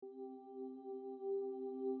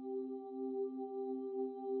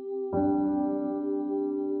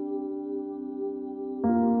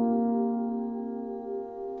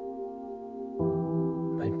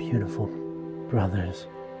beautiful brothers,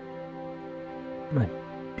 my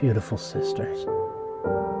beautiful sisters.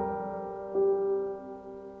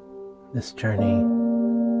 This journey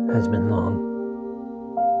has been long.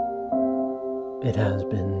 It has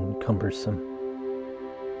been cumbersome.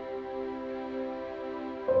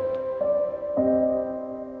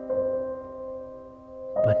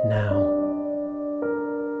 But now,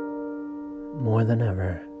 more than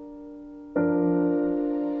ever,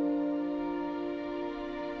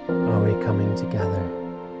 are we coming together,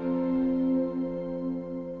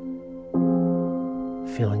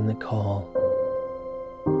 feeling the call,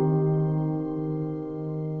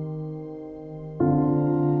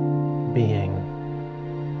 being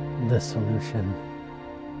the solution.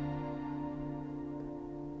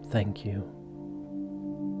 Thank you.